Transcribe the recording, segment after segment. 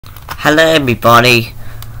Hello everybody,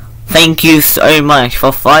 thank you so much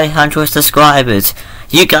for 500 subscribers.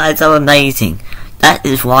 You guys are amazing. That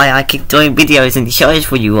is why I keep doing videos and shows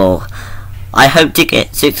for you all. I hope to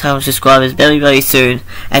get 600 subscribers very soon,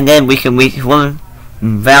 and then we can reach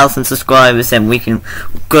 1,000 subscribers and we can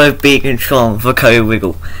grow big and strong for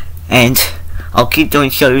KobyWiggle. And I'll keep doing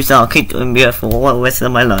shows and I'll keep doing videos for all the rest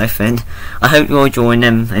of my life, and I hope you all join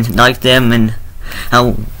them and like them, and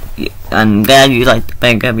I'm glad you like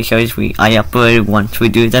the Gabby shows I upload once we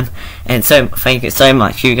do them. And so thank you so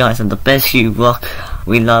much. You guys are the best. You rock.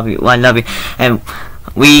 We love you. I love you. And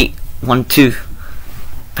we want to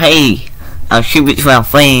pay our tribute to our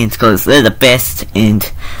friends because they're the best,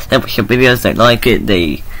 and they watch your videos, they like it,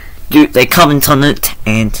 they comment on it,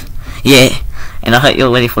 and yeah. And I hope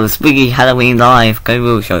you're ready for the spooky Halloween live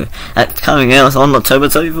KobyWiggle show that's coming out on October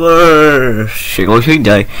 31st,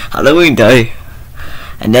 Day, Halloween Day.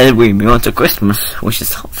 And then we move on to Christmas, which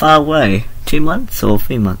is far away. 2 months or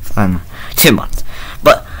 3 months? 2 months.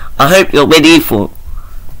 But I hope you're ready for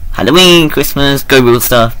Halloween, Christmas, KobyWiggle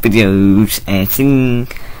stuff, videos, and singing.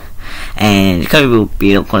 And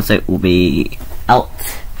KobyWiggle concert will be out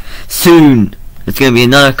soon. There's going to be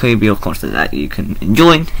another KobyWiggle concert that you can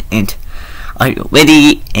enjoy, and I hope you're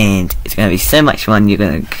ready. And it's going to be so much fun. You're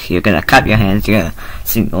gonna clap your hands. You're gonna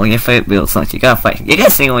sing all your favorite Wiggle songs. You're gonna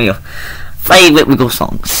sing all your favorite Wiggle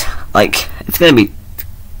songs. Like, it's gonna be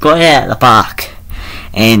going out of the park.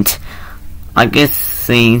 And I guess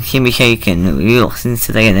seeing Kimmy Shake and Real since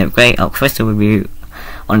today, and they're great. I'll post a review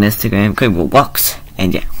on Instagram, KobyWiggle Box,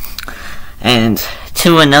 and yeah. And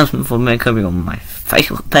 2 announcements for me, KobyWiggle on my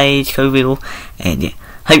Facebook page, KobyWiggle, and yeah.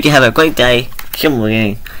 Hope you have a great day, keep on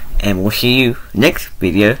wiggling, and we'll see you next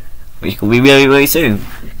video, which will be very soon.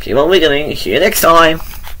 Keep on wiggling, see you next time.